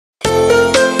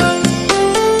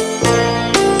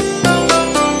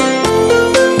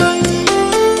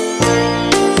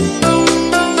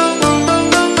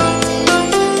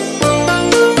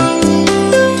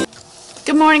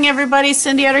morning, everybody.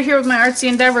 Cindy Utter here with my Artsy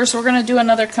Endeavors. We're going to do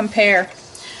another compare.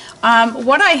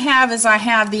 What I have is I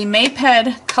have the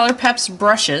Maped Color Peps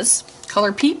brushes.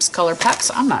 Color Peeps? Color Peps?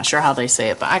 I'm not sure how they say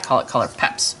it, but I call it Color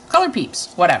Peps. Color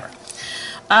Peeps, whatever.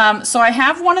 So I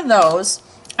have one of those.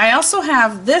 I also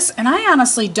have this, and I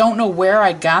honestly don't know where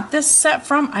I got this set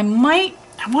from. I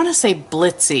want to say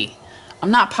Blitzy.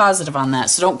 I'm not positive on that,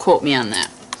 so don't quote me on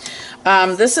that.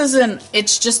 This is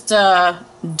it's just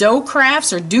Dough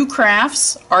Crafts or Do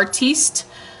Crafts Artiste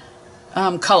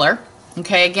color.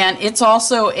 Okay, again, it's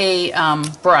also a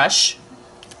brush.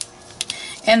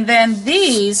 And then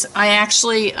these, I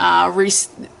actually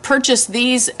purchased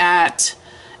these at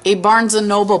a Barnes &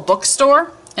 Noble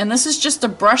bookstore. And this is just a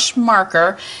brush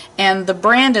marker, and the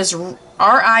brand is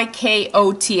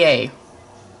R-I-K-O-T-A.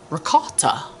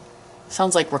 Ricotta.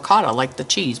 Sounds like ricotta, like the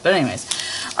cheese. But anyways.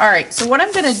 Alright, so what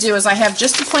I'm going to do is I have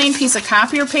just a plain piece of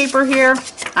copier paper here.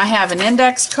 I have an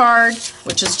index card,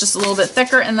 which is just a little bit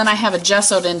thicker, and then I have a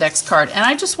gessoed index card. And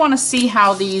I just want to see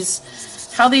how these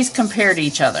compare to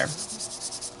each other.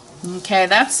 Okay,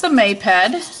 that's the Maped.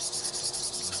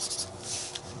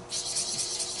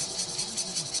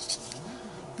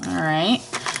 Alright,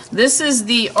 this is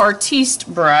the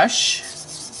Artiste brush.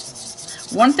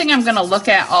 One thing I'm going to look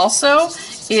at also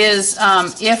is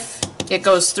if it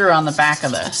goes through on the back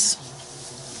of this.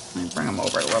 Let me bring them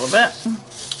over a little bit.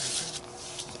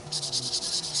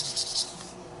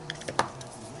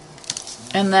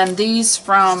 And then these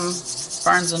from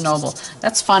Barnes & Noble.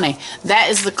 That's funny. That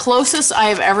is the closest I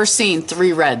have ever seen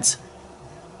 3 reds.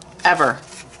 Ever.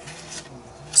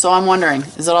 So I'm wondering,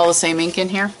 is it all the same ink in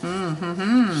here?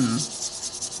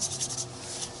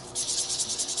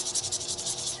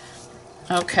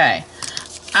 Okay.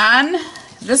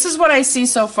 This is what I see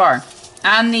so far.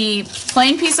 On the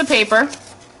plain piece of paper,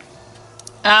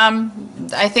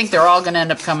 I think they're all going to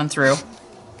end up coming through.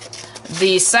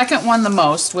 The second one the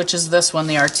most, which is this one,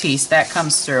 the Artiste, that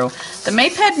comes through. The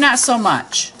Maped, not so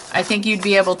much. I think you'd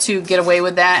be able to get away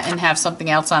with that and have something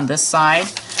else on this side.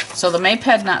 So the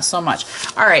Maped, not so much.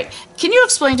 Alright, can you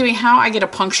explain to me how I get a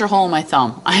puncture hole in my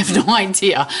thumb? I have no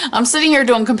idea. I'm sitting here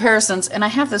doing comparisons and I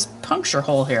have this puncture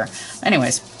hole here.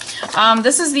 Anyways,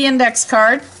 this is the index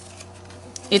card.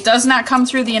 It does not come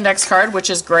through the index card, which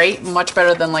is great. Much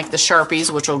better than like the Sharpies,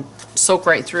 which will soak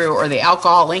right through, or the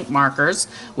alcohol ink markers,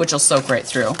 which will soak right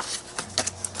through.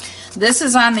 This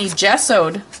is on the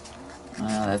gessoed.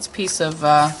 That's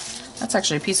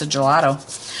actually a piece of gelato.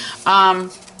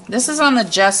 This is on the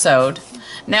gessoed.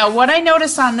 Now what I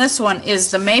notice on this one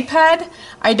is the Maped,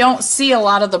 I don't see a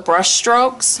lot of the brush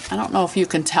strokes. I don't know if you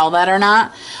can tell that or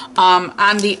not.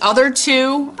 On the other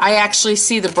two, I actually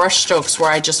see the brush strokes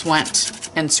where I just went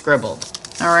and scribbled.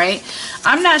 Alright,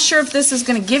 I'm not sure if this is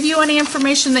going to give you any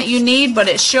information that you need, but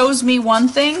it shows me one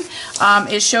thing.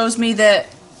 It shows me that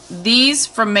these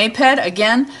from Maped,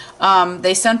 again,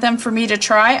 they sent them for me to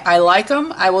try. I like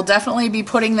them. I will definitely be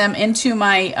putting them into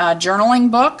my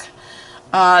journaling book.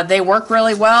 They work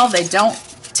really well. They don't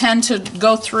tend to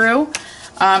go through,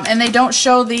 and they don't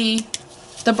show the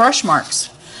brush marks.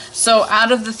 So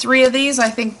out of the 3 of these, I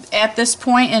think at this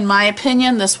point, in my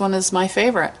opinion, this one is my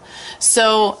favorite.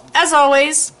 So as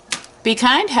always, be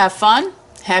kind, have fun,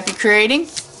 happy creating.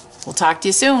 We'll talk to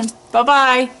you soon.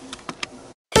 Bye-bye.